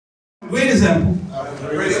Great example.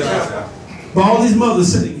 Great example. But all these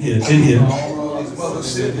mothers sitting here, in here, All these mothers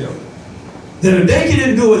sitting here. that if they can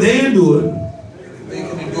endure what they endured, They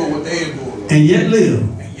can endure what they endured. and yet live,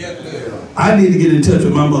 And yet live. I need to get in touch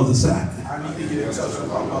with my mother's side. I need to get in touch with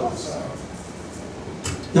my mother's side.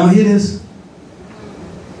 Y'all hear this?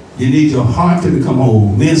 You need your heart to become whole.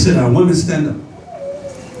 Men sit down, women stand up.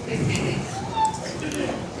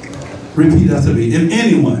 Repeat after me. If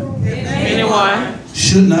anyone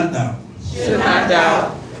should not doubt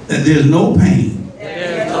that there's no pain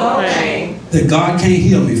that God can't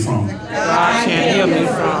heal me from,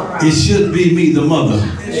 it should be me, the mother.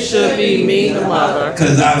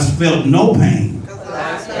 Because I've felt no pain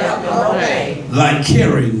like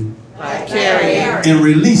carrying and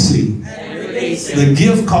releasing the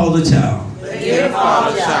gift called a child.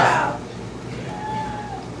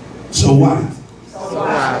 So why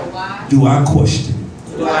do I question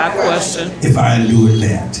if I endured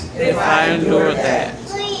that?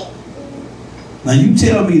 Now you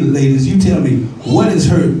tell me, ladies, you tell me, what has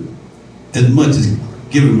hurt as much as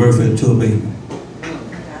giving birth to a baby?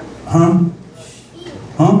 Huh?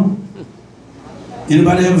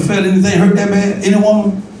 Anybody ever felt anything hurt that bad? Any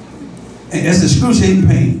woman? And that's excruciating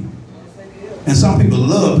pain. And some people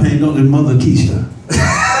love pain, don't they, Mother Keisha?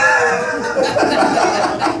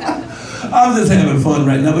 I'm just having fun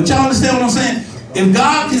right now, but y'all understand what I'm saying?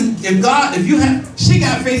 She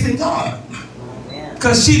got faith in God.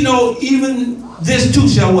 Because she know even this too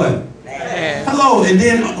shall what? Hello, and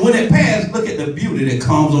then when it passed, look at the beauty that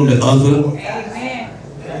comes on the other. Amen.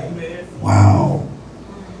 Wow.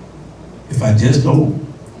 If I just don't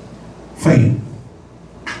faint.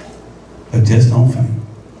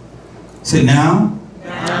 Say now,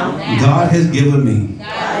 God has given me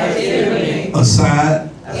a side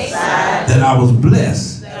that I was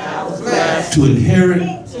blessed to inherit,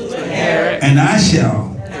 and I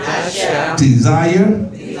shall desire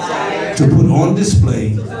to put on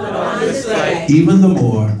display even the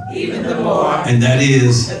more, and that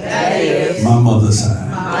is my mother's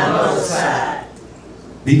side.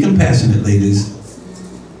 Be compassionate, ladies.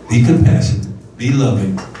 Be compassionate. Be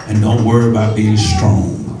loving. And don't worry about being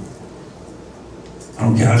strong. I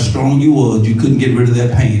don't care how strong you was, you couldn't get rid of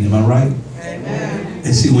that pain. Am I right? Amen.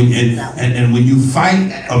 And see, when you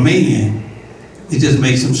fight a man, it just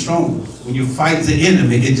makes him stronger. When you fight the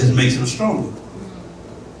enemy, it just makes him stronger.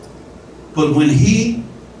 But when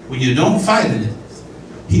you don't fight it,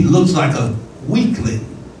 he looks like a weakling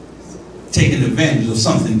taking advantage of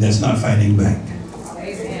something that's not fighting back.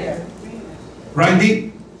 Amen. Right,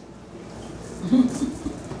 Dee?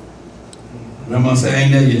 Grandma say, I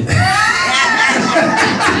ain't there yet.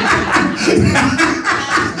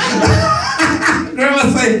 Grandma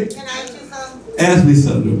say, can I ask you something? Ask me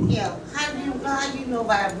something, Grandma. Yeah. How do you know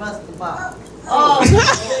about Rusty Bob? I'm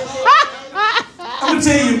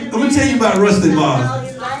gonna tell you about Rusty Bob.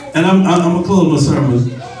 And I'm gonna close my sermon.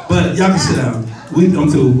 But y'all can sit down. I'm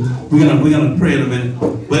through. We're gonna pray in a minute.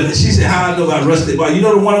 But she said, how I know about Rusty Bob? You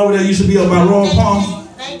know the one over there used to be up by Royal Palm?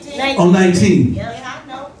 19. On 19. Yeah, I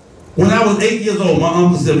know. When I was 8 years old, my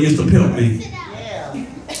uncles them used to pimp me. Yeah.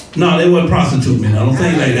 No, they weren't prostitute me. I don't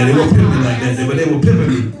think like that. They weren't pimping me like that, but they were pimping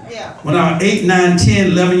me. Yeah. When I was 8, 9,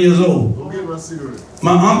 10, 11 years old,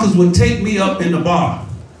 my uncles would take me up in the bar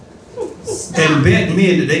and bet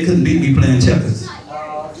men that they couldn't beat me playing checkers.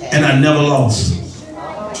 And I never lost.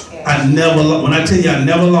 When I tell you I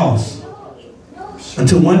never lost.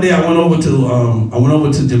 Until one day I went over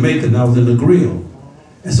to Jamaica and I was in the grill.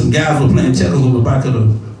 And some guys were playing checkers on the back of the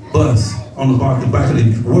bus, on the back of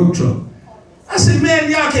the work truck. I said, man,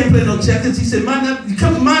 y'all can't play no checkers. He said, man,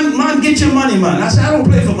 get your money, man. I said, I don't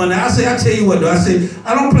play for money. I said, I tell you what, though. I said,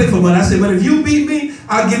 I don't play for money. I said, but if you beat me,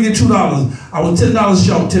 I'll give you $2. I was $10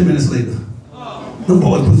 short 10 minutes later. Them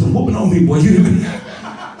boys put some whooping on me, boy. You hear me?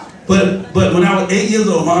 But when I was 8 years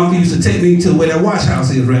old, my uncle used to take me to where that wash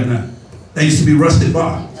house is right now. That used to be Rusty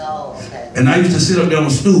Bar. Oh, okay. And I used to sit up there on a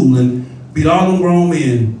stool and beat all them grown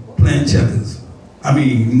men playing checkers. I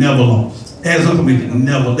mean, never lost. As Uncle Mickey,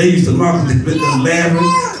 never. They used to mock me, they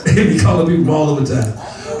laughing. They be calling people all over time.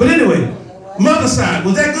 But anyway, mother's side,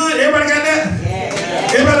 was that good? Everybody got that?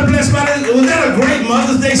 Yeah. Everybody blessed by that? Was that a great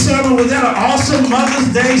Mother's Day sermon? Was that an awesome Mother's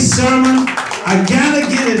Day sermon? I gotta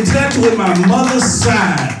get in touch with my mother's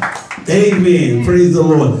side. Amen. Praise the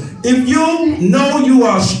Lord. If you know you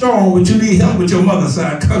are strong, but you need help with your mother's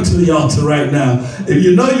side, come to the altar right now. If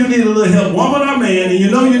you know you need a little help, woman or man, and you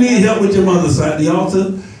know you need help with your mother's side, the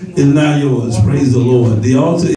altar is now yours. Praise the Lord. The altar